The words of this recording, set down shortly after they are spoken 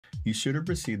You should have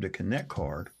received a Connect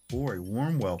card or a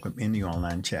warm welcome in the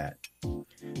online chat.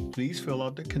 Please fill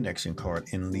out the connection card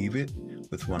and leave it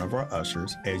with one of our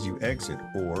ushers as you exit,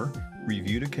 or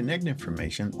review the Connect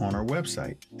information on our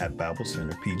website at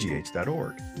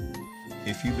biblecenterpgh.org.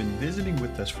 If you've been visiting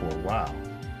with us for a while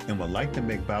and would like to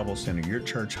make Bible Center your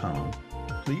church home,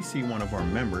 please see one of our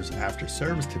members after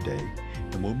service today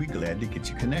and we'll be glad to get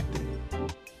you connected.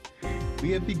 We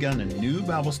have begun a new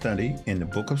Bible study in the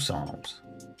book of Psalms.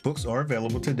 Books are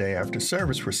available today after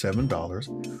service for $7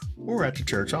 or at the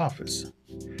church office.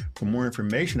 For more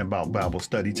information about Bible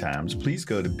study times, please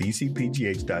go to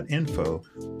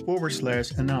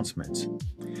bcpgh.info/announcements.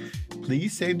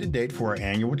 Please save the date for our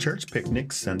annual church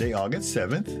picnic, Sunday, August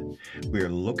 7th. We are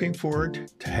looking forward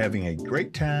to having a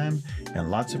great time and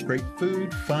lots of great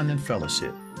food, fun, and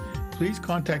fellowship. Please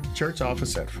contact the church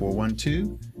office at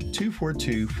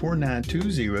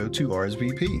 412-242-4920 to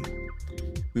RSVP.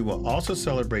 We will also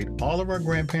celebrate all of our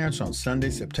grandparents on Sunday,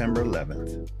 September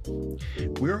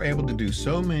 11th. We are able to do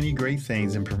so many great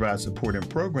things and provide support and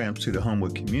programs to the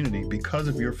Homewood community because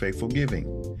of your faithful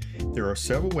giving. There are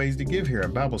several ways to give here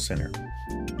at Bible Center.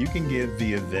 You can give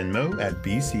via Venmo at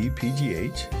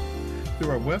bcpgh, through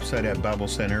our website at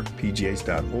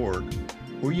biblecenterpgh.org,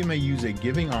 or you may use a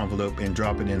giving envelope and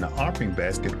drop it in the offering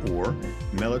basket, or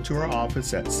mail it to our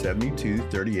office at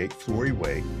 7238 Fleury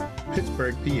Way,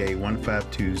 Pittsburgh PA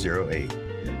 15208.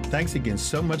 Thanks again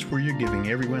so much for your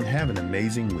giving, everyone. Have an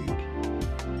amazing week.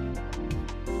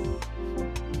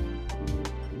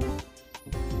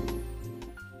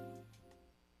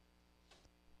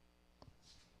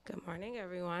 Good morning,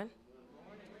 everyone.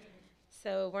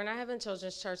 So we're not having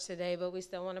children's church today, but we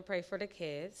still want to pray for the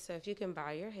kids. So if you can bow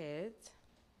your heads.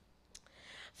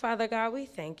 Father God, we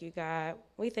thank you, God.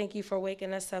 We thank you for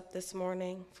waking us up this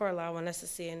morning, for allowing us to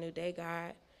see a new day,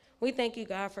 God. We thank you,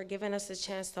 God, for giving us a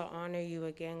chance to honor you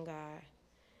again, God.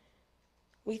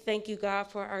 We thank you, God,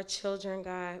 for our children,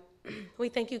 God. We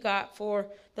thank you, God, for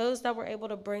those that were able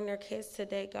to bring their kids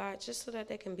today, God, just so that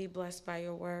they can be blessed by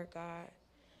your word, God.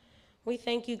 We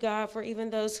thank you, God, for even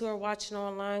those who are watching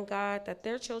online, God, that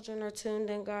their children are tuned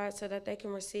in, God, so that they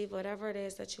can receive whatever it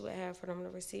is that you would have for them to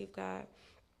receive, God.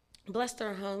 Bless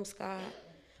their homes, God.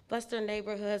 Bless their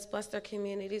neighborhoods. Bless their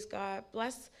communities, God.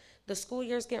 Bless the school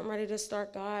year's getting ready to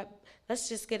start, God. Let's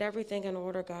just get everything in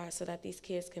order, God, so that these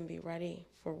kids can be ready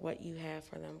for what you have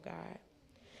for them, God.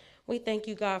 We thank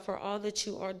you, God, for all that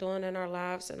you are doing in our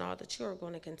lives and all that you are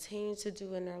going to continue to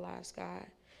do in their lives, God.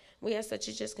 We ask that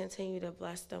you just continue to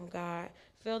bless them, God.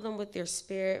 Fill them with your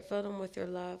spirit. Fill them with your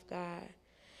love, God.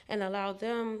 And allow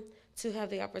them to have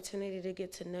the opportunity to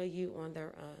get to know you on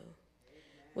their own.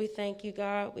 We thank you,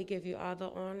 God. We give you all the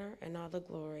honor and all the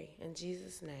glory. In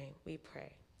Jesus' name we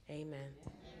pray. Amen.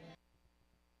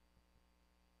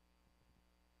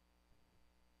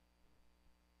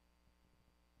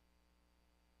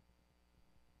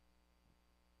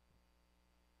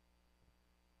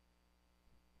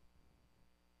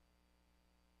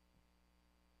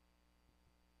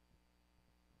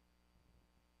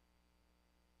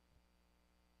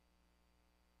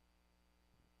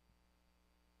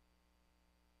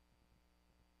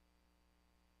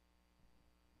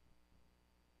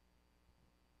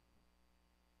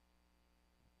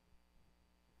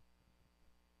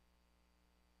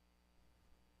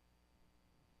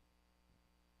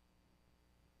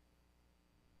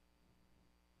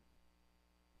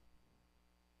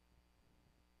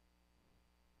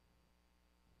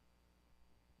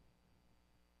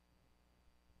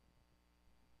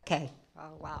 Okay.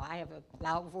 Oh, wow. I have a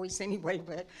loud voice anyway,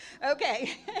 but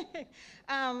okay.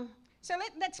 So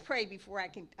let's pray before I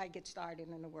get started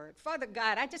in the word. Father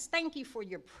God, I just thank you for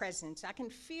your presence. I can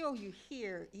feel you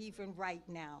here even right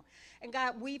now. And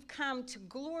God, we've come to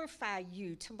glorify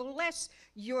you, to bless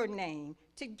your name,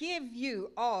 to give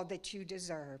you all that you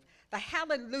deserve. The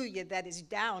hallelujah that is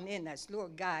down in us,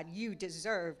 Lord God, you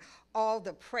deserve all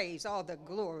the praise, all the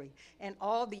glory, and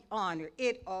all the honor.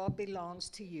 It all belongs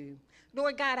to you.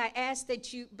 Lord God, I ask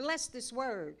that you bless this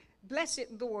word. Bless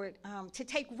it, Lord, to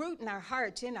take root in our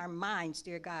hearts, in our minds,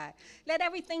 dear God. Let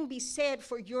everything be said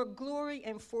for your glory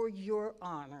and for your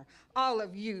honor. All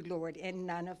of you, Lord, and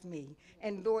none of me.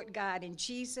 And Lord God, in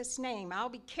Jesus' name, I'll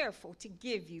be careful to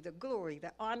give you the glory,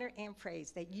 the honor, and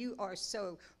praise that you are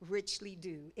so richly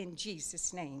due. In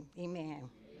Jesus' name, amen.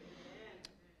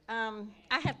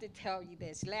 I have to tell you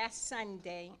this. Last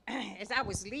Sunday, as I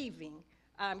was leaving,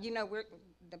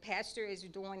 the pastor is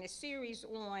doing a series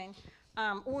on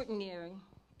ordinary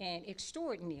and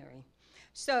extraordinary.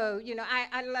 So,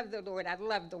 I love the Lord. I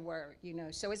love the word,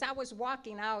 So as I was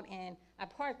walking out, and I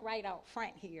parked right out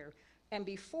front here, and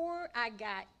before I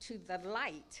got to the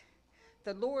light,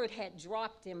 the Lord had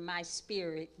dropped in my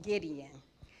spirit Gideon.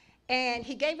 And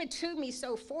he gave it to me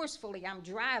so forcefully. I'm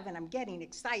driving, I'm getting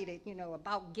excited,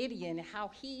 about Gideon and how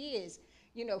he is.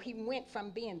 He went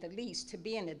from being the least to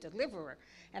being a deliverer.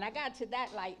 And I got to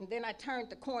that light, and then I turned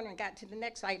the corner and got to the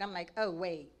next light. I'm like, oh,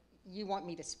 wait, you want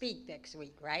me to speak next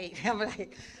week, right? I'm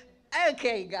like,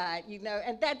 okay, God,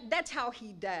 and that's how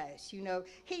he does,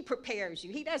 He prepares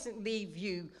you. He doesn't leave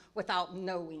you without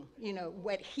knowing,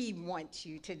 what he wants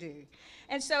you to do.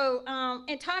 And so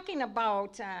in talking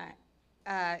about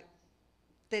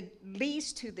the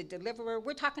least to the deliverer,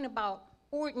 we're talking about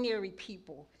ordinary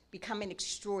people becoming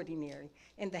extraordinary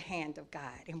in the hand of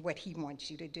God and what he wants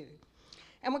you to do.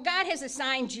 And when God has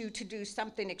assigned you to do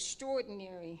something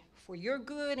extraordinary for your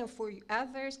good and for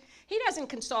others, he doesn't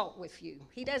consult with you.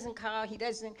 He doesn't call,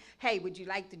 hey, would you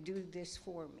like to do this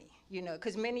for me?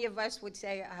 Because many of us would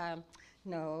say,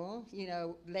 no,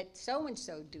 let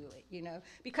so-and-so do it,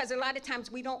 because a lot of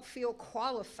times we don't feel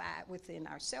qualified within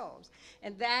ourselves.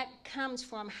 And that comes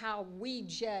from how we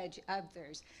judge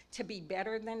others to be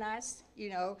better than us,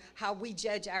 how we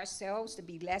judge ourselves to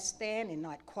be less than and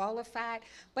not qualified.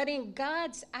 But in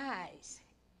God's eyes,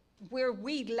 where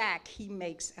we lack, he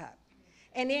makes up.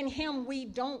 And in him, we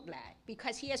don't lack,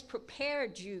 because he has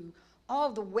prepared you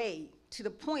all the way to the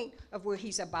point of where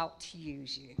he's about to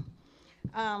use you.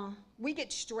 We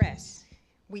get stressed.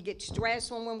 We get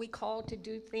stressed when we call to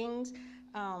do things.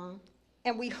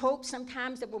 And we hope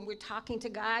sometimes that when we're talking to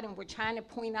God and we're trying to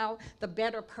point out the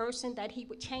better person, that he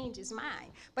would change his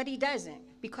mind. But he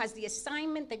doesn't, because the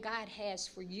assignment that God has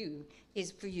for you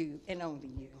is for you and only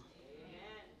you.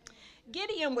 Amen.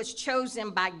 Gideon was chosen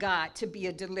by God to be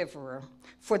a deliverer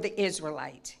for the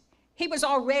Israelites. He was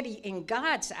already, in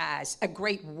God's eyes, a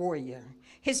great warrior.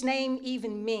 His name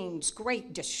even means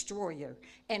great destroyer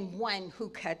and one who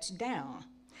cuts down.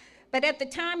 But at the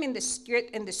time in the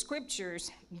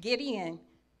scriptures,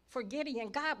 for Gideon,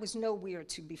 God was nowhere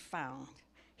to be found.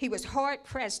 He was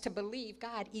hard-pressed to believe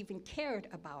God even cared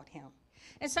about him.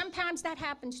 And sometimes that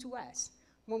happens to us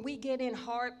when we get in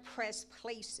hard-pressed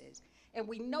places. And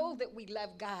we know that we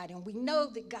love God, and we know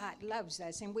that God loves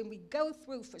us. And when we go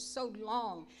through for so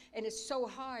long and it's so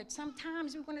hard,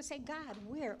 sometimes we want to say, God,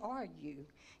 where are you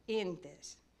in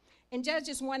this? In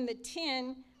Judges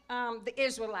 1-10, the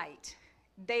Israelites,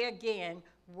 they again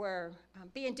were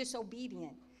being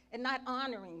disobedient and not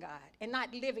honoring God and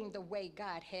not living the way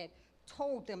God had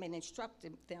told them and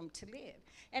instructed them to live.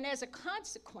 And as a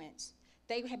consequence,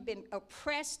 they had been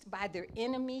oppressed by their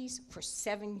enemies for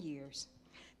 7 years.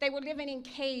 They were living in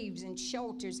caves and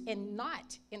shelters and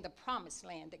not in the promised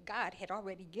land that God had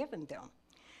already given them.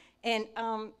 And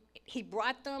he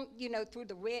brought them, through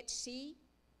the Red Sea.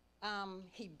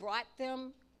 He brought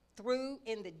them through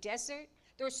in the desert.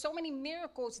 There were so many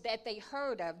miracles that they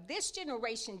heard of. This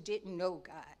generation didn't know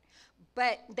God,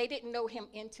 but they didn't know him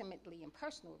intimately and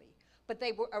personally. But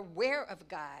they were aware of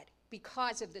God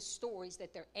because of the stories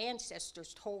that their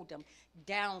ancestors told them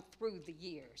down through the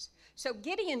years. So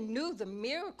Gideon knew the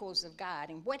miracles of God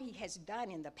and what he has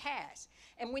done in the past.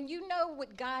 And when you know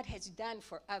what God has done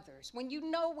for others, when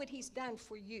you know what he's done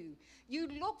for you, you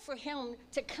look for him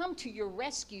to come to your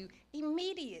rescue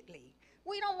immediately.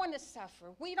 We don't want to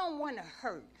suffer. We don't want to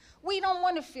hurt. We don't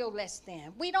want to feel less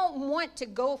than. We don't want to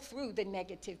go through the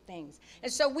negative things.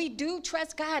 And so we do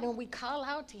trust God and we call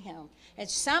out to him. And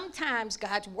sometimes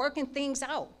God's working things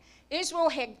out. The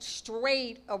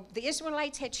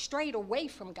Israelites had strayed away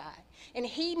from God. And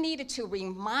he needed to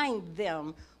remind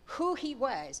them who he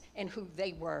was and who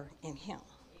they were in him.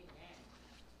 Amen.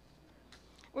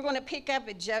 We're going to pick up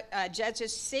at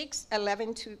Judges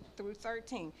 6:11 through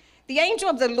 13. The angel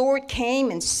of the Lord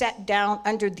came and sat down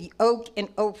under the oak in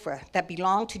Ophrah that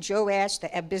belonged to Joash the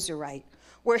Abiezrite,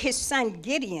 where his son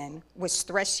Gideon was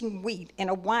threshing wheat in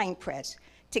a winepress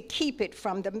to keep it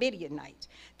from the Midianites.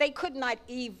 They could not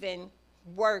even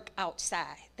work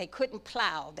outside. They couldn't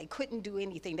plow. They couldn't do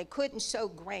anything. They couldn't sow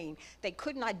grain. They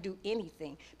could not do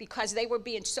anything because they were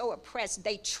being so oppressed.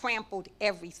 They trampled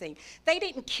everything. They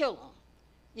didn't kill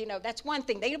them. That's one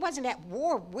thing. They wasn't at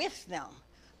war with them.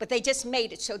 But they just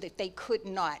made it so that they could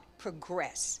not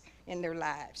progress in their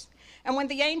lives. And when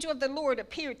the angel of the Lord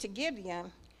appeared to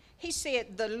Gideon, he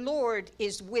said, "The Lord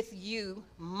is with you,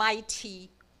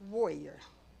 mighty warrior."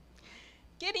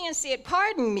 Gideon said,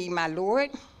 "Pardon me, my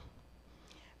Lord,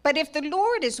 but if the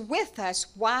Lord is with us,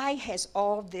 why has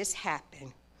all this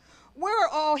happened? Where are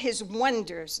all his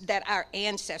wonders that our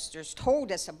ancestors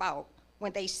told us about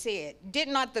when they said, 'Did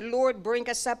not the Lord bring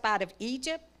us up out of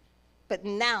Egypt?' But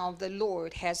now the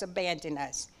Lord has abandoned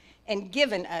us and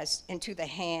given us into the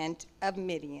hand of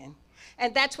Midian."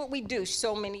 And that's what we do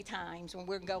so many times when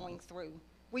we're going through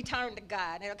we turn to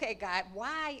God. And, okay, God,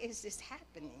 why is this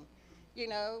happening? You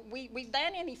know, we've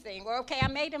done anything. Or, okay, I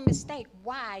made a mistake.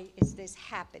 Why is this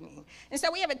happening? And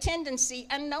so we have a tendency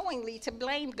unknowingly to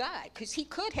blame God, because he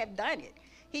could have done it.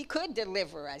 He could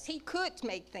deliver us. He could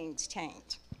make things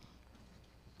change.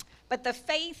 But the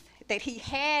faith that he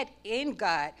had in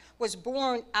God was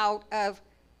born out of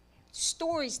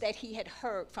stories that he had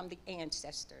heard from the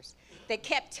ancestors. They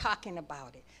kept talking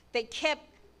about it. They kept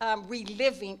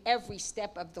reliving every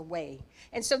step of the way.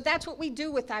 And so that's what we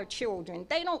do with our children.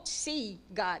 They don't see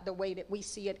God the way that we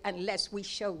see it unless we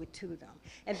show it to them.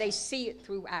 And they see it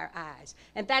through our eyes.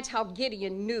 And that's how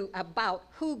Gideon knew about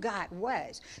who God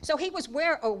was. So he was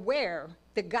well aware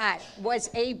that God was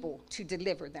able to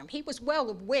deliver them. He was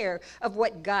well aware of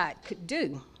what God could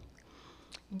do.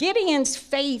 Gideon's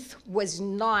faith was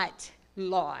not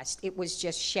lost. It was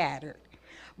just shattered.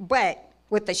 But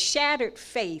with a shattered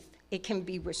faith, it can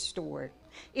be restored.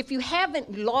 If you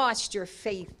haven't lost your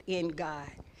faith in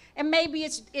God, and maybe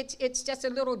it's just a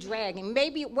little dragging,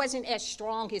 maybe it wasn't as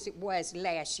strong as it was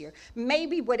last year,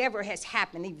 maybe whatever has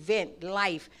happened, event,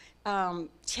 life,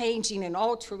 changing and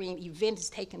altering event has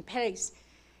taken place,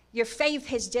 your faith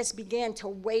has just began to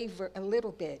waver a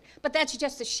little bit. But that's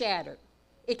just a shatter.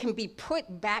 It can be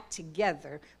put back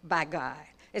together by God,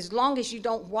 as long as you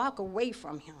don't walk away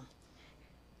from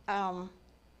him.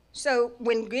 So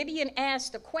when Gideon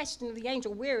asked the question of the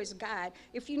angel, where is God?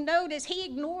 If you notice, he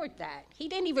ignored that. He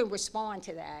didn't even respond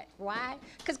to that. Why?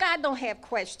 Because God don't have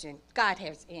questions. God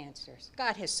has answers.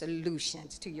 God has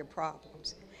solutions to your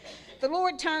problems. The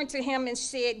Lord turned to him and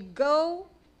said, go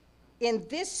in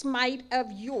this might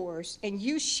of yours, and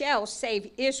you shall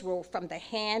save Israel from the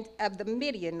hand of the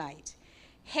Midianites.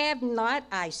 Have not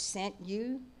I sent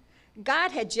you?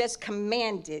 God had just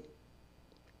commanded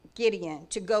Gideon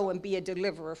to go and be a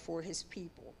deliverer for his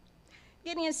people.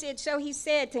 Gideon said, so he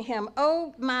said to him,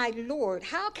 oh, my Lord,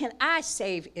 how can I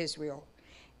save Israel?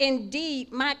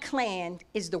 Indeed, my clan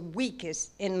is the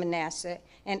weakest in Manasseh,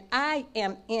 and I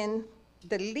am in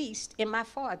the least in my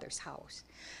father's house.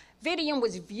 Gideon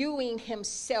was viewing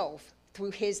himself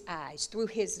through his eyes, through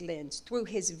his lens, through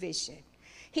his vision.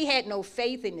 He had no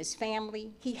faith in his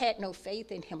family. He had no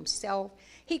faith in himself.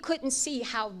 He couldn't see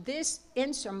how this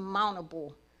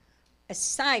insurmountable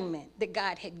assignment that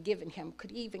God had given him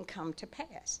could even come to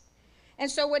pass. And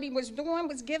so what he was doing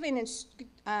was giving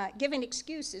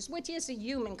excuses, which is a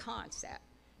human concept.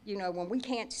 You know, when we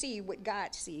can't see what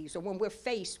God sees, or when we're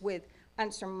faced with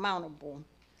unsurmountable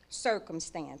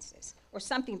circumstances, or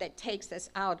something that takes us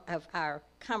out of our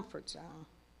comfort zone.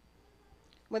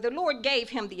 When the Lord gave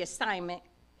him the assignment,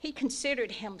 he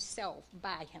considered himself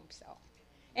by himself.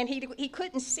 And he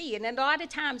couldn't see it. And a lot of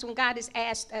times when God has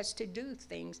asked us to do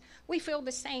things, we feel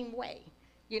the same way.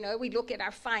 You know, we look at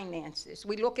our finances.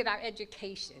 We look at our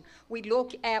education. We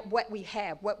look at what we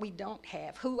have, what we don't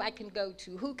have, who I can go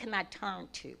to, who can I turn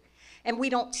to. And we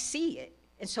don't see it.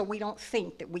 And so we don't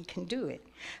think that we can do it.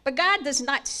 But God does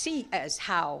not see us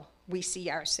how we see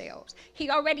ourselves. He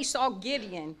already saw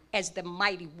Gideon as the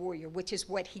mighty warrior, which is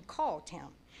what he called him.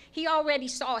 He already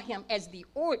saw him as the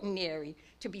ordinary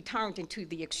to be turned into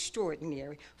the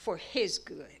extraordinary for his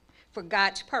good, for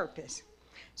God's purpose.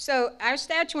 So our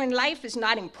stature in life is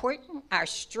not important. Our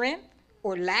strength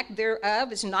or lack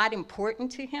thereof is not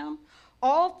important to him.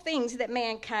 All things that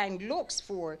mankind looks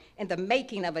for in the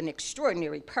making of an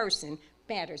extraordinary person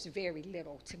matters very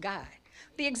little to God.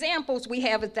 The examples we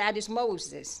have of that is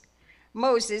Moses.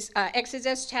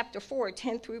 Exodus chapter 4,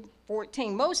 10 through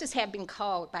 14. Moses had been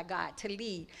called by God to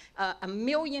lead 1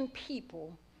 million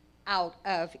people out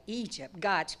of Egypt,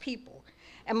 God's people.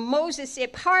 And Moses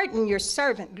said, pardon your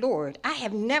servant, Lord. I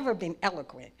have never been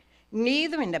eloquent,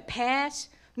 neither in the past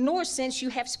nor since you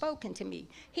have spoken to me.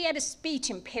 He had a speech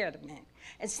impediment.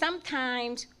 And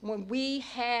sometimes when we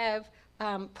have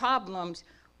problems,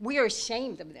 we're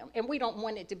ashamed of them, and we don't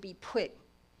want it to be put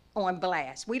on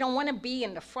blast. We don't want to be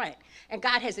in the front. And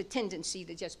God has a tendency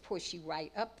to just push you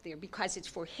right up there because it's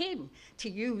for him to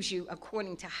use you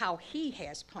according to how he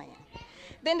has planned.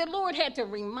 Then the Lord had to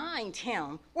remind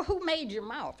him, well, who made your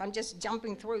mouth? I'm just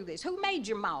jumping through this. Who made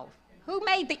your mouth? Who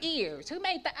made the ears? Who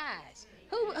made the eyes?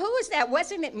 Who is that?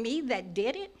 Wasn't it me that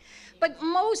did it? But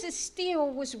Moses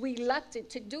still was reluctant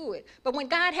to do it. But when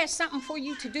God has something for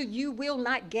you to do, you will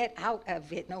not get out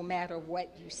of it no matter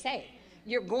what you say.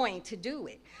 You're going to do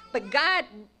it. But God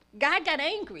got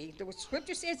angry. The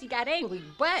scripture says he got angry.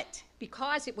 But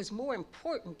because it was more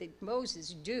important that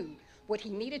Moses do what he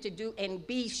needed to do and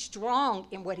be strong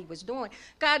in what he was doing,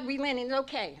 God relented.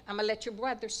 Okay, I'm going to let your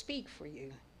brother speak for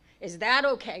you. Is that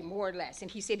okay, more or less?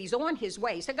 And he said he's on his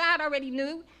way. So God already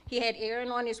knew he had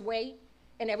Aaron on his way.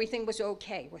 and everything was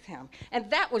okay with him. And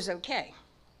that was okay.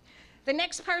 The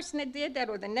next person that did that,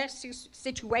 or the next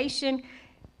situation,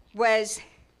 was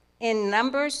in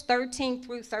Numbers 13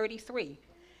 through 33.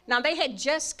 Now, they had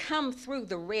just come through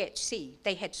the Red Sea.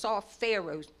 They had saw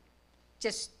Pharaoh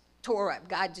just tore up.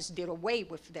 God just did away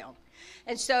with them.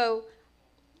 And so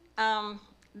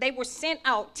they were sent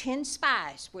out, 10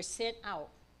 spies were sent out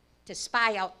to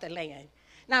spy out the land.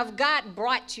 Now, if God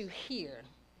brought you here,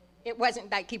 it wasn't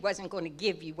like he wasn't going to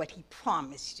give you what he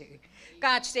promised you.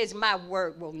 God says, my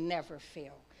word will never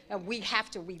fail. And we have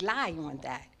to rely on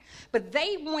that. But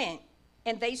they went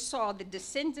and they saw the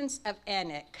descendants of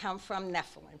Anak come from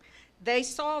Nephilim. They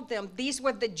saw them, these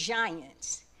were the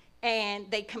giants, and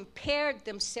they compared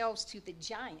themselves to the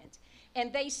giants.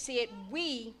 And they said,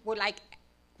 we were like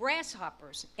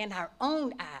grasshoppers in our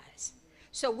own eyes,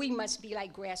 so we must be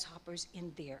like grasshoppers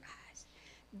in their eyes.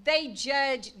 They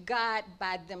judged God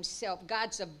by themselves,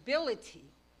 God's ability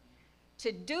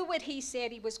to do what he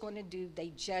said he was going to do, they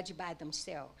judged by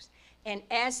themselves. And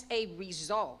as a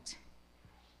result,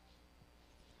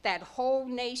 that whole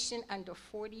nation under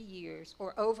 40 years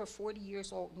or over 40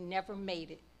 years old never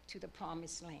made it to the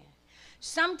promised land.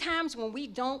 Sometimes when we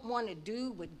don't want to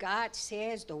do what God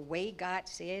says the way God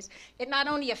says, it not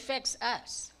only affects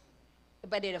us,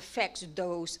 but it affects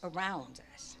those around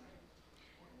us.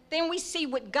 Then we see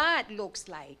what God looks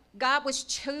like. God was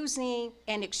choosing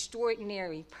an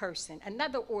extraordinary person,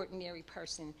 another ordinary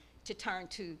person, to turn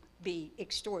to be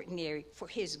extraordinary for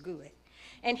his good.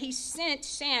 And he sent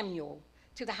Samuel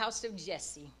to the house of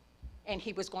Jesse, and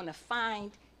he was going to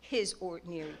find his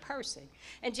ordinary person.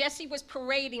 And Jesse was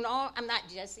parading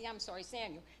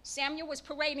Samuel. Samuel was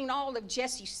parading all of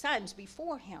Jesse's sons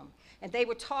before him. And they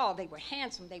were tall, they were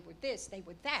handsome, they were this, they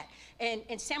were that.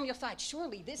 And Samuel thought,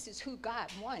 surely this is who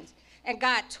God wants. And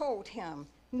God told him,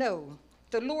 no,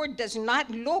 the Lord does not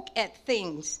look at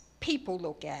things people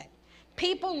look at.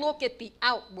 People look at the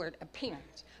outward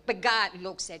appearance, but God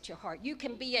looks at your heart. You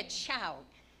can be a child,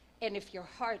 and if your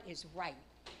heart is right.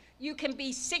 You can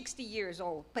be 60 years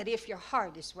old, but if your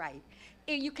heart is right.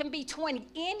 You can be 20,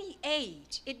 any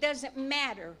age. It doesn't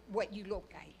matter what you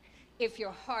look like. If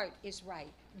your heart is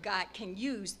right, God can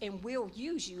use and will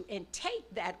use you and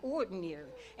take that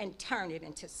ordinary and turn it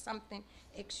into something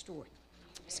extraordinary.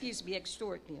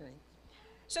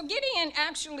 So Gideon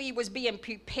actually was being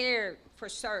prepared for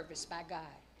service by God.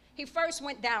 He first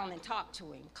went down and talked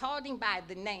to him, called him by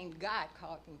the name God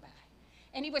called him by.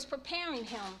 And he was preparing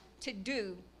him to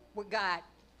do what God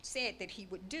said that he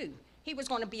would do. He was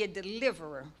going to be a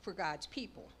deliverer for God's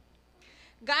people.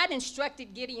 God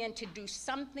instructed Gideon to do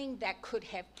something that could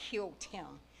have killed him,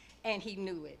 and he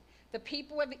knew it. The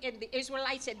people of the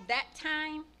Israelites at that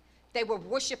time, they were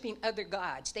worshiping other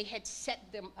gods. They had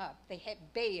set them up. They had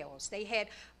Baals. They had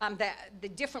the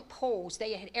different poles.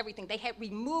 They had everything. They had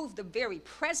removed the very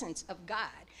presence of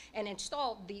God and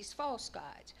installed these false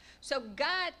gods. So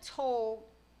God told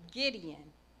Gideon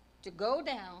to go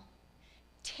down,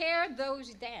 tear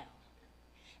those down,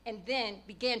 and then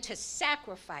began to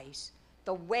sacrifice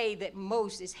the way that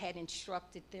Moses had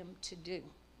instructed them to do.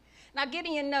 Now,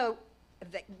 Gideon knew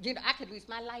that I could lose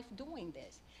my life doing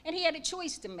this. And he had a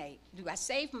choice to make. Do I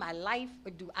save my life or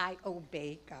do I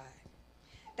obey God?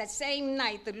 That same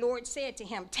night, the Lord said to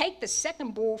him, take the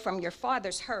second bull from your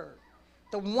father's herd,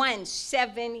 the one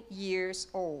 7 years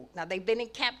old. Now, they've been in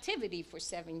captivity for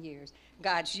 7 years.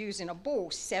 God's using a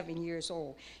bull 7 years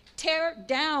old. Tear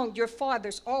down your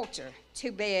father's altar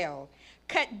to Baal.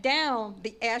 Cut down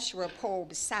the Asherah pole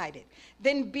beside it.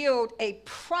 Then build a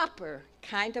proper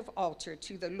kind of altar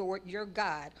to the Lord your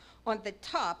God on the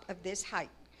top of this height,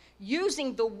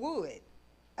 using the wood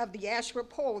of the Asherah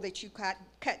pole that you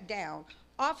cut down.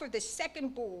 Offer the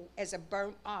second bull as a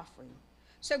burnt offering.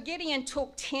 So Gideon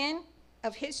took 10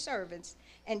 of his servants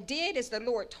and did as the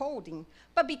Lord told him,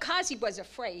 but because he was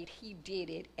afraid, he did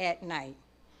it at night.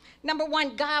 Number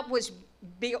one, God was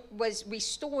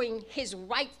restoring his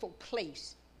rightful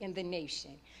place in the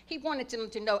nation. He wanted them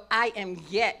to know, I am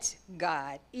yet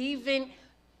God. Even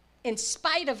in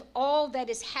spite of all that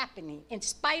is happening, in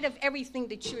spite of everything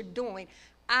that you're doing,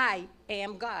 I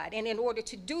am God. And in order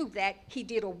to do that, he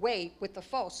did away with the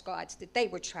false gods that they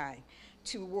were trying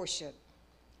to worship.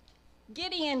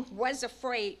 Gideon was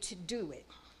afraid to do it.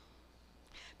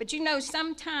 But you know,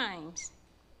 sometimes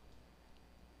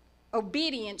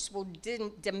obedience will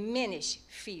diminish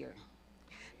fear.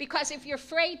 Because if you're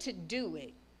afraid to do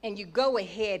it and you go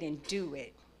ahead and do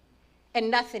it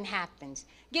and nothing happens,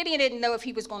 Gideon didn't know if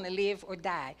he was going to live or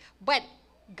die, but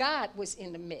God was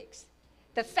in the mix.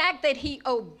 The fact that he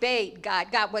obeyed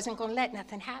God, God wasn't going to let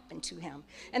nothing happen to him.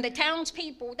 And the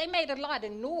townspeople, they made a lot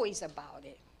of noise about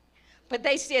it. But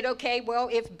they said, okay, well,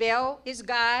 if Baal is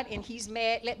God and he's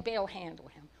mad, let Baal handle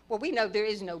him. Well, we know there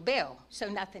is no Baal, so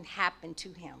nothing happened to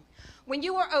him. When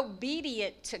you are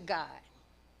obedient to God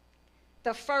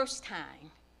the first time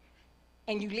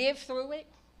and you live through it,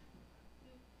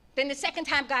 then the second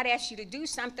time God asks you to do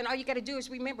something, all you got to do is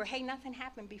remember, hey, nothing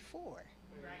happened before.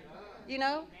 You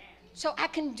know? So I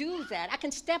can do that. I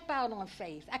can step out on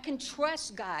faith. I can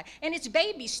trust God. And it's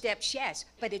baby steps, yes,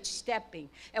 but it's stepping.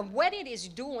 And what it is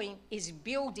doing is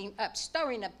building up,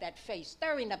 stirring up that faith,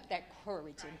 stirring up that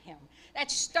courage in him.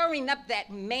 That's stirring up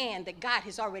that man that God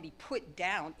has already put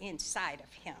down inside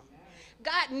of him.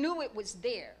 God knew it was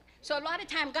there. So a lot of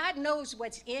time God knows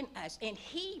what's in us, and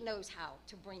he knows how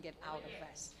to bring it out of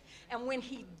us. And when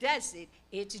he does it,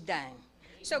 it's done.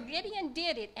 So Gideon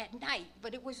did it at night,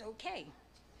 but it was okay.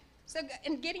 So,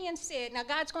 and Gideon said, now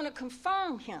God's going to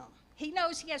confirm him. He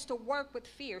knows he has to work with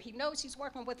fear. He knows he's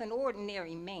working with an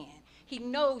ordinary man. He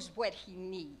knows what he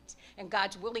needs. And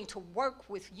God's willing to work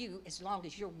with you as long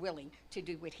as you're willing to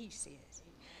do what he says.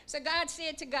 So God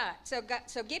said to God,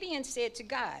 so Gideon said to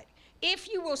God, if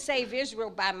you will save Israel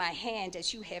by my hand,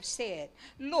 as you have said,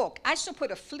 look, I shall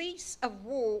put a fleece of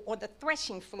wool on the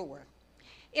threshing floor.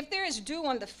 If there is dew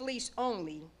on the fleece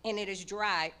only, and it is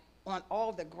dry on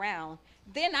all the ground,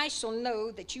 then I shall know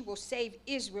that you will save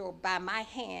Israel by my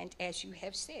hand, as you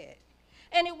have said.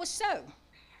 And it was so.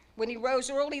 When he rose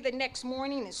early the next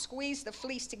morning and squeezed the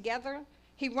fleece together,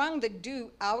 he wrung the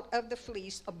dew out of the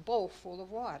fleece, a bowl full of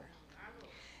water.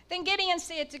 Then Gideon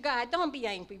said to God, don't be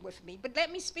angry with me, but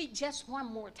let me speak just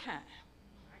one more time.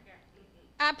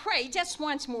 I pray just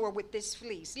once more with this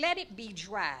fleece. Let it be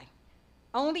dry,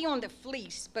 only on the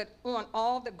fleece, but on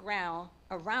all the ground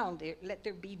around it, let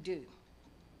there be dew.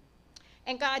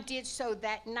 And God did so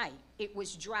that night. It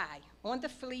was dry, on the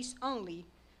fleece only,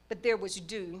 but there was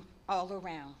dew all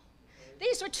around.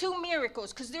 These are two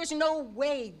miracles, because there's no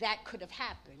way that could have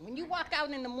happened. When you walk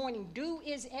out in the morning, dew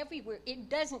is everywhere. It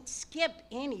doesn't skip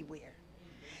anywhere.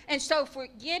 And so for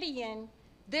Gideon,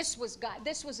 this was God.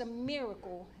 This was a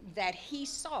miracle that he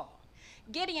saw.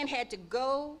 Gideon had to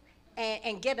go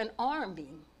and get an army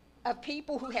of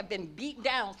people who have been beat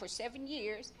down for 7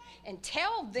 years and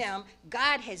tell them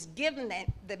God has given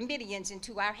the Midians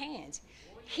into our hands.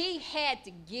 He had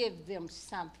to give them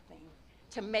something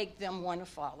to make them want to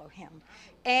follow him.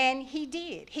 And he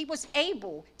did. He was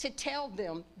able to tell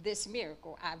them this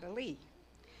miracle, I believe.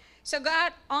 So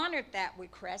God honored that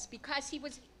request because he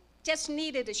just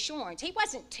needed assurance. He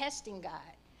wasn't testing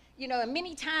God. You know, and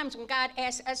many times when God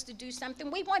asks us to do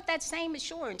something, we want that same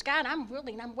assurance. God, I'm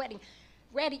willing, I'm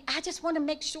ready. I just want to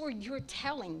make sure you're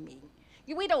telling me.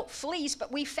 We don't fleece, but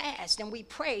we fast and we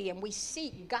pray and we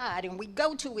seek God and we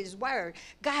go to his word.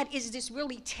 God, is this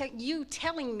really you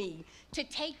telling me to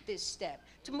take this step,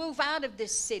 to move out of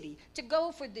this city, to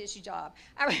go for this job?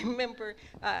 I remember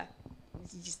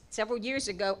several years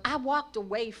ago, I walked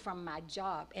away from my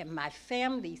job and my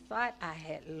family thought I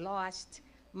had lost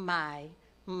my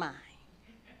mind.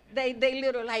 They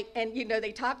literally, like, and you know,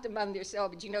 they talked among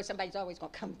themselves, but you know, somebody's always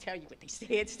going to come tell you what they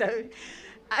said. So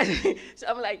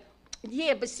I'm like,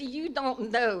 yeah, but see, you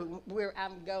don't know where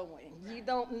I'm going. You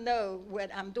don't know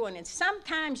what I'm doing. And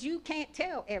sometimes you can't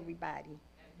tell everybody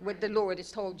what the Lord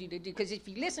has told you to do, because if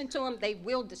you listen to them, they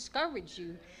will discourage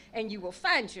you, and you will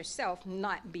find yourself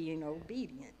not being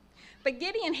obedient. But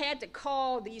Gideon had to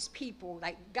call these people,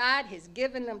 like God has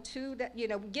given them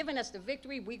given us the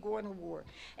victory, we go into war.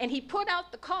 And he put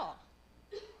out the call,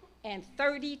 and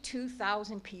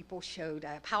 32,000 people showed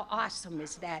up. How awesome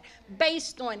is that,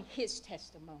 based on his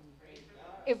testimony?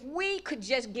 If we could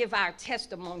just give our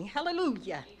testimony,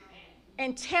 hallelujah,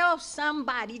 and tell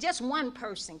somebody, just one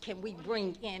person can we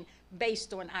bring in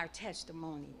based on our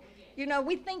testimony. You know,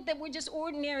 we think that we're just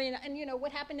ordinary and you know,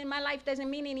 what happened in my life doesn't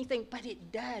mean anything, but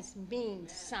it does mean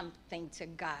something to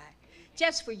God,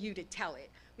 just for you to tell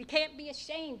it. We can't be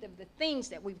ashamed of the things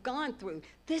that we've gone through.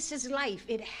 This is life.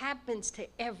 It happens to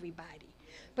everybody.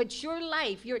 But your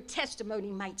life, your testimony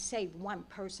might save one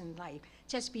person's life.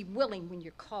 Just be willing when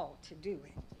you're called to do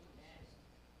it.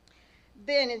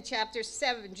 Then in chapter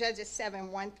 7, Judges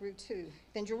 7, 1 through 2,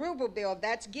 then Jerubbaal,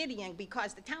 that's Gideon,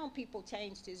 because the town people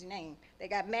changed his name. They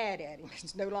got mad at him.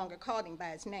 It's no longer called him by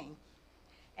his name.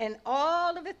 And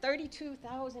all of the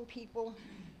 32,000 people,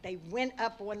 they went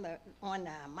up on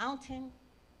the mountain,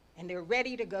 and they're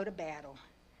ready to go to battle.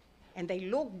 And they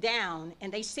looked down,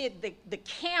 and they said the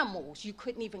camels, you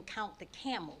couldn't even count the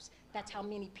camels. That's how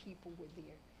many people were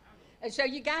there. And so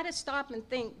you got to stop and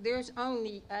think, there's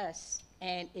only us,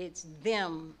 and it's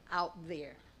them out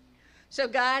there. So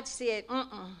God said,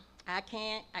 I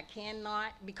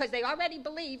cannot, because they already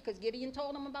believe, because Gideon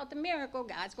told them about the miracle.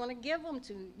 God's going to give them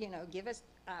to, give us,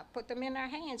 put them in our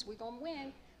hands. We're going to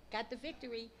win. Got the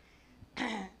victory.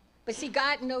 But see,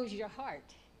 God knows your heart.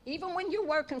 Even when you're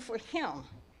working for him,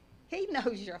 he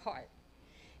knows your heart.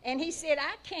 And he said,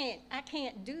 I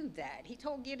can't do that. He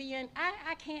told Gideon,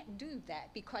 I can't do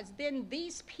that, because then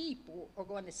these people are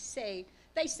going to say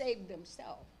they saved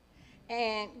themselves.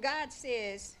 And God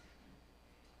says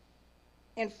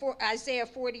in Isaiah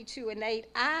 42:8,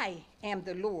 I am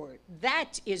the Lord.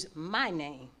 That is my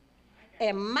name.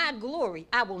 And my glory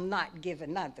I will not give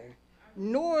another,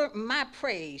 nor my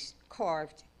praise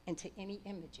carved into any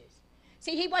images.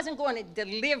 See, he wasn't going to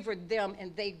deliver them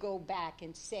and they go back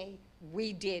and say,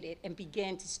 we did it, and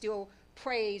begin to still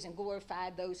praise and glorify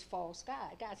those false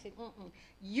gods. God said,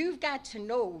 you've got to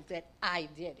know that I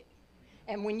did it.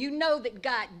 And when you know that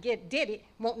God did it,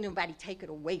 won't nobody take it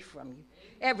away from you.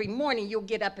 Every morning you'll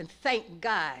get up and thank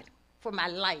God for my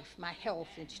life, my health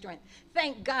and strength.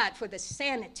 Thank God for the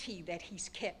sanity that he's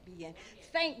kept me in.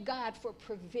 Thank God for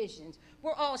provisions.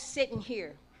 We're all sitting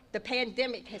here. The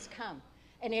pandemic has come,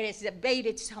 and it has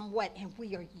abated somewhat, and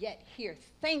we are yet here.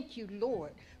 Thank you,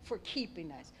 Lord, for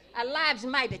keeping us. Our lives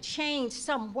might have changed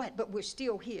somewhat, but we're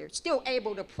still here, still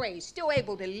able to praise, still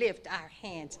able to lift our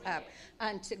hands up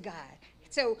unto God.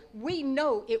 So we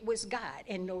know it was God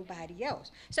and nobody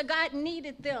else. So God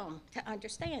needed them to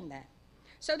understand that.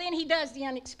 So then he does the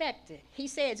unexpected. He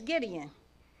says, Gideon,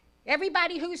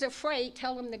 everybody who's afraid,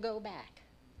 tell them to go back.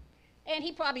 And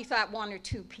he probably thought one or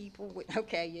two people would,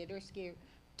 okay, yeah, they're scared.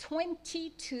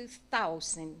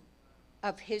 22,000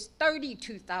 of his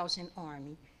 32,000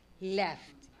 army left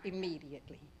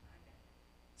immediately.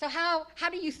 So how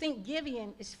do you think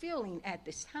Gideon is feeling at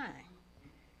this time?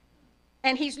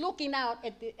 And he's looking out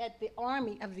at the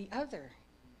army of the other.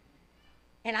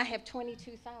 And I have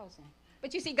 22,000.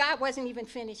 But you see, God wasn't even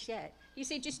finished yet. He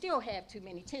said, you still have too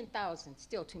many. 10,000,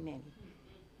 still too many.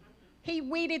 He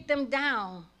weeded them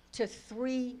down to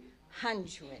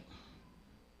 300.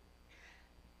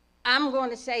 I'm going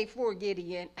to say for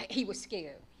Gideon, he was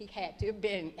scared. He had to have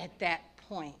been at that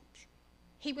point.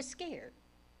 He was scared.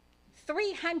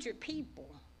 300 people.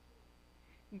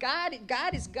 God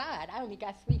is God. I only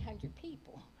got 300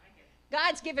 people.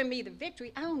 God's given me the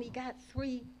victory. I only got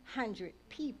 300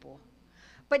 people.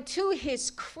 But to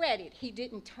his credit, he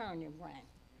didn't turn and run.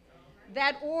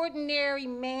 That ordinary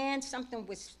man, something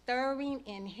was stirring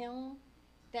in him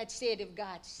that said, if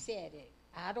God said it,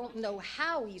 I don't know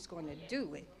how he's going to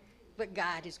do it, but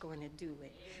God is going to do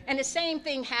it. And the same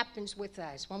thing happens with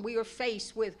us. When we are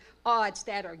faced with odds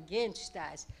that are against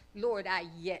us, Lord, I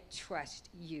yet trust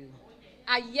you.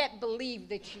 I yet believe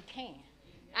that you can.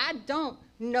 I don't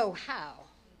know how,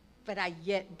 but I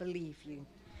yet believe you.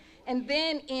 And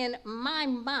then in my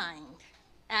mind,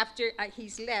 after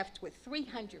he's left with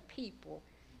 300 people,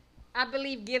 I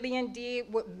believe Gideon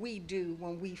did what we do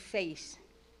when we face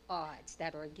odds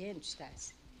that are against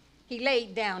us. He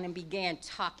laid down and began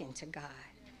talking to God.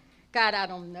 God, I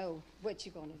don't know what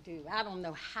you're going to do. I don't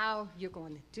know how you're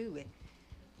going to do it.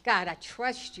 God, I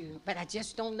trust you, but I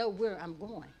just don't know where I'm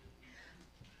going.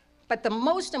 But the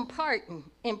most important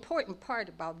part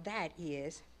about that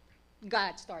is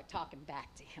God started talking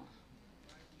back to him.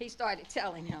 He started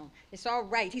telling him, it's all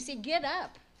right. He said, get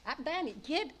up. I've done it.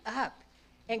 Get up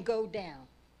and go down.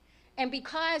 And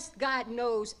because God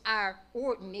knows our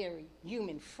ordinary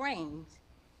human frames,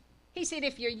 he said,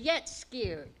 if you're yet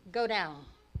scared, go down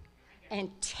and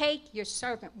take your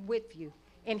servant with you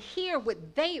and hear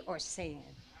what they are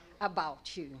saying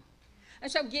about you.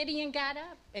 And so Gideon got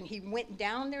up and he went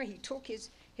down there. He took his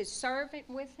servant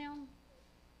with him,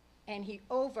 and he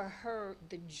overheard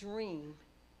the dream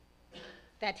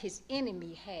that his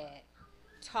enemy had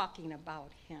talking about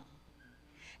him.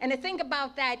 And the thing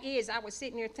about that is, I was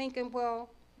sitting there thinking, well,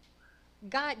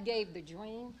 God gave the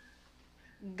dream,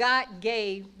 God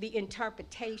gave the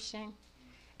interpretation,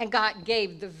 and God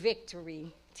gave the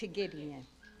victory to Gideon.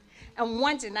 And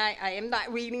once, and I am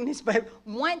not reading this, but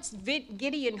once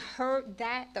Gideon heard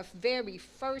that, the very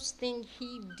first thing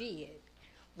he did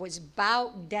was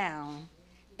bow down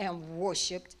and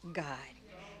worshiped God.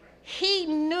 He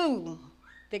knew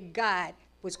that God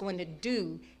was going to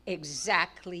do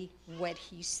exactly what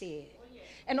he said.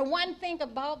 And the one thing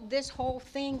about this whole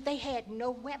thing, they had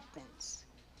no weapons.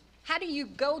 How do you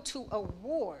go to a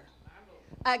war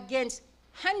against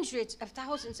hundreds of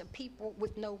thousands of people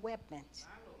with no weapons?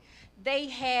 They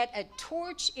had a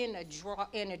torch in a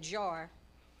jar,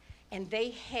 and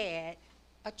they had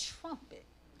a trumpet.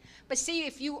 But see,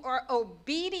 if you are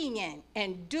obedient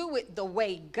and do it the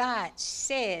way God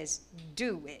says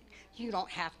do it, you don't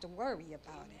have to worry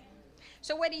about it.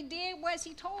 So what he did was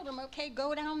he told them, okay,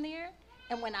 go down there,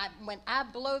 and when I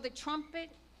blow the trumpet,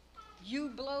 you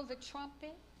blow the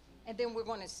trumpet, and then we're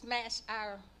going to smash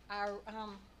our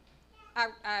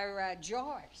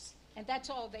jars. And that's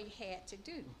all they had to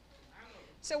do.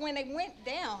 So when they went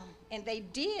down and they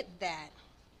did that,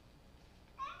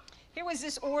 here was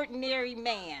this ordinary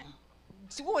man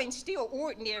doing still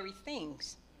ordinary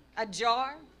things. A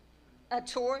jar, a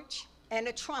torch, and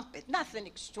a trumpet. Nothing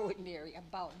extraordinary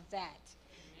about that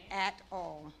at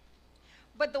all.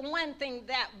 But the one thing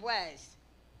that was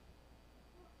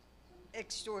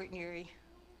extraordinary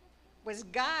was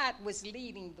God was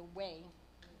leading the way,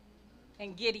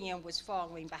 and Gideon was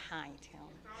following behind him.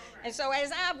 And so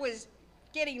as I was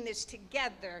getting this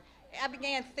together, I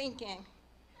began thinking,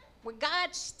 when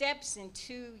God steps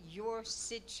into your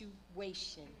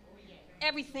situation,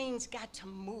 everything's got to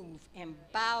move and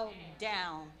bow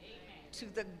down to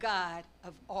the God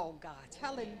of all gods.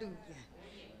 Hallelujah.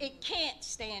 It can't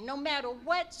stand. No matter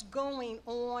what's going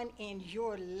on in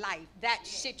your life, that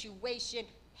situation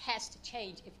has to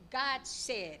change. If God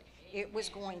said it was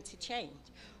going to change,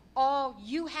 all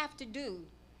you have to do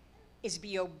is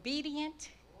be obedient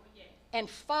and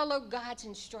follow God's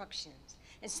instructions.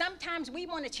 And sometimes we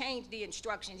want to change the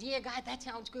instructions. Yeah, God, that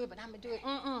sounds good, but I'm going to do it.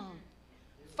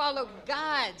 Follow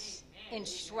God's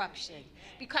instruction,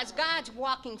 because God's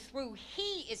walking through.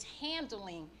 He is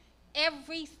handling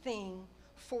everything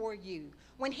for you.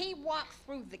 When he walked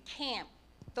through the camp,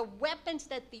 the weapons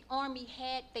that the army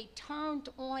had, they turned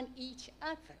on each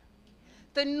other.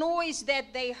 The noise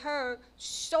that they heard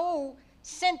so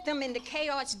sent them into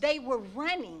chaos, they were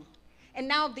running. And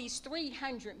now these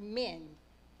 300 men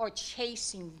are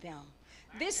chasing them.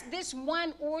 This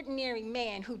one ordinary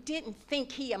man who didn't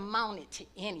think he amounted to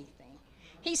anything.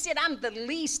 He said, I'm the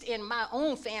least in my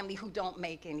own family who don't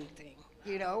make anything,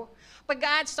 you know. But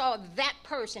God saw that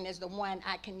person as the one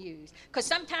I can use. Because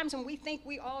sometimes when we think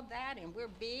we all that and we're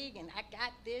big and I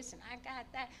got this and I got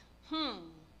that,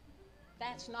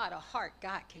 that's not a heart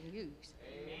God can use.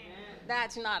 Amen.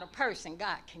 That's not a person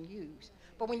God can use.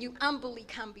 But when you humbly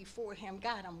come before him,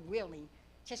 God, I'm willing.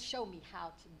 Just show me how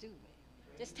to do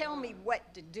it. Just tell me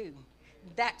what to do.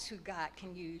 That's who God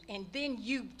can use. And then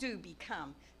you do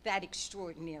become that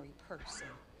extraordinary person.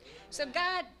 So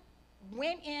God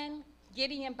went in,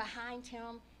 Gideon behind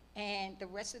him, and the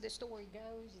rest of the story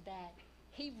goes that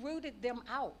he rooted them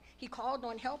out. He called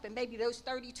on help, and maybe those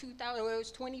 32,000 or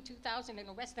those 22,000 and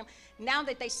the rest of them, now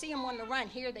that they see him on the run,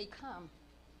 here they come.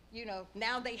 You know,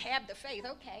 now they have the faith.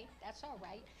 Okay, that's all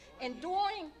right. And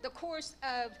during the course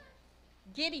of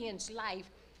Gideon's life,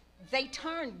 they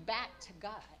turned back to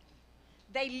God.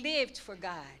 They lived for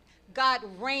God. God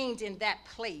reigned in that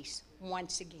place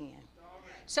once again.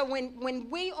 So when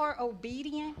we are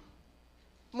obedient,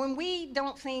 when we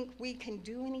don't think we can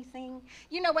do anything,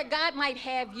 you know what? God might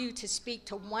have you to speak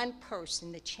to one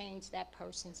person to change that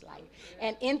person's life.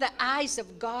 And in the eyes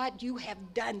of God, you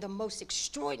have done the most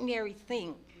extraordinary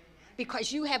thing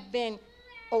because you have been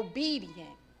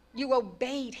obedient. You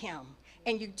obeyed him,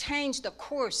 and you changed the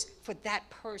course for that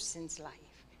person's life.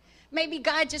 Maybe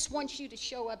God just wants you to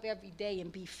show up every day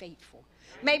and be faithful.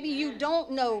 Maybe you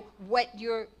don't know what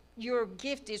your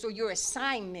gift is or your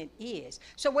assignment is.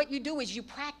 So what you do is you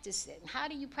practice it. And how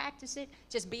do you practice it?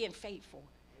 Just being faithful.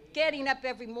 Getting up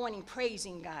every morning,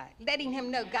 praising God. Letting him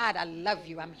know, God, I love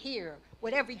you. I'm here.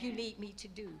 Whatever you need me to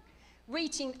do.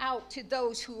 Reaching out to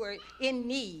those who are in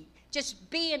need. Just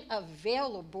being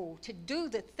available to do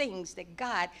the things that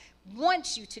God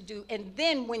wants you to do. And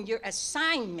then when your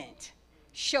assignment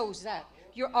shows up,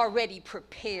 you're already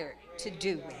prepared to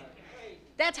do it.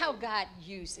 That's how God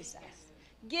uses us.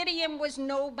 Gideon was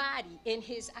nobody in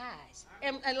his eyes.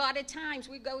 And a lot of times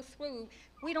we go through,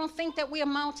 we don't think that we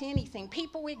amount to anything.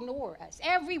 People ignore us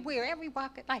everywhere, every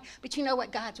walk of life. But you know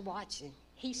what? God's watching.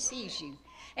 He sees you.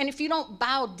 And if you don't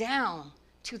bow down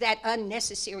to that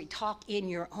unnecessary talk in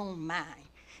your own mind,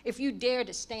 if you dare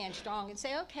to stand strong and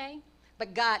say, okay,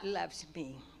 but God loves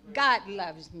me. God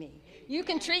loves me. You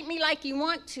can treat me like you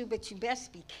want to, but you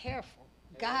best be careful.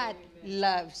 God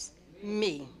loves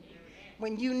me.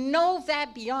 When you know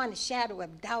that beyond a shadow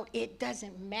of doubt, it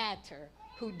doesn't matter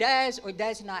who does or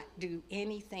does not do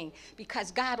anything,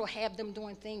 because God will have them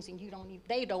doing things and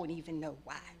they don't even know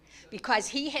why. Because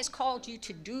he has called you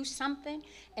to do something,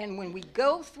 and when we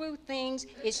go through things,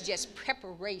 it's just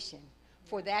preparation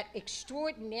for that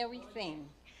extraordinary thing.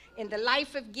 In the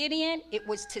life of Gideon, it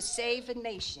was to save a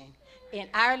nation. In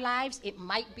our lives, it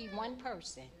might be one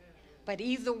person. But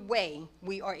either way,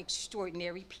 we are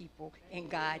extraordinary people in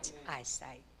God's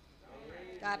eyesight.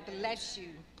 God bless you.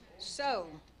 So,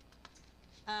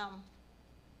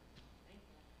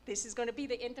 this is going to be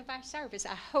the end of our service.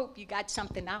 I hope you got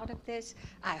something out of this.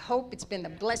 I hope it's been a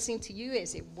blessing to you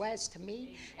as it was to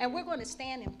me. And we're going to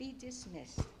stand and be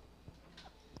dismissed.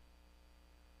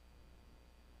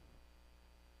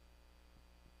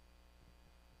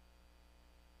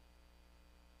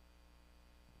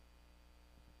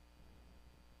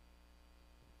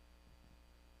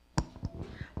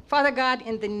 Father God,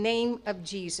 in the name of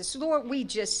Jesus, Lord, we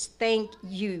just thank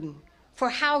you for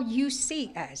how you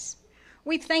see us.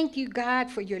 We thank you,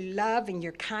 God, for your love and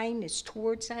your kindness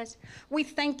towards us. We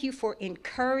thank you for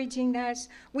encouraging us.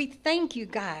 We thank you,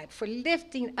 God, for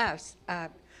lifting us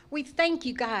up. We thank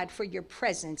you, God, for your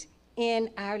presence in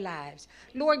our lives.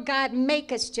 Lord God,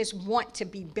 make us just want to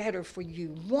be better for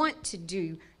you, want to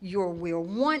do your will,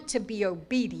 want to be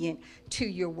obedient to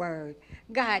your word.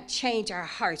 God, change our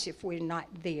hearts if we're not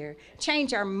there.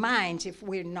 Change our minds if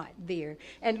we're not there.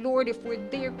 And Lord, if we're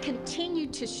there, continue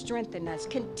to strengthen us.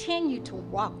 Continue to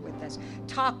walk with us,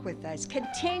 talk with us.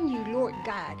 Continue, Lord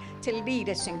God, to lead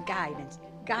us and guide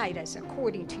us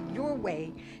according to your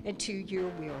way and to your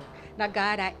will. Now,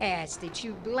 God, I ask that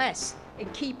you bless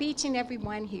and keep each and every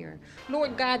one here.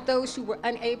 Lord God, those who were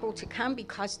unable to come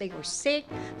because they were sick,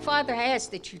 Father, I ask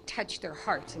that you touch their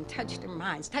hearts and touch their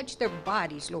minds, touch their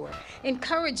bodies, Lord.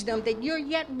 Encourage them that you're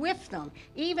yet with them.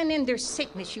 Even in their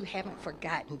sickness, you haven't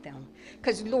forgotten them.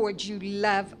 Because, Lord, you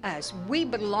love us. We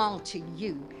belong to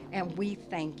you, and we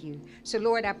thank you. So,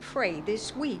 Lord, I pray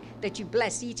this week that you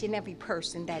bless each and every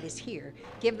person that is here.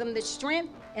 Give them the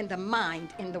strength and the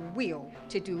mind and the will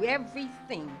to do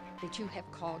everything that you have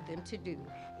called them to do.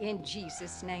 In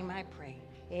Jesus' name I pray.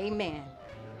 Amen.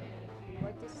 You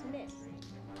are dismissed.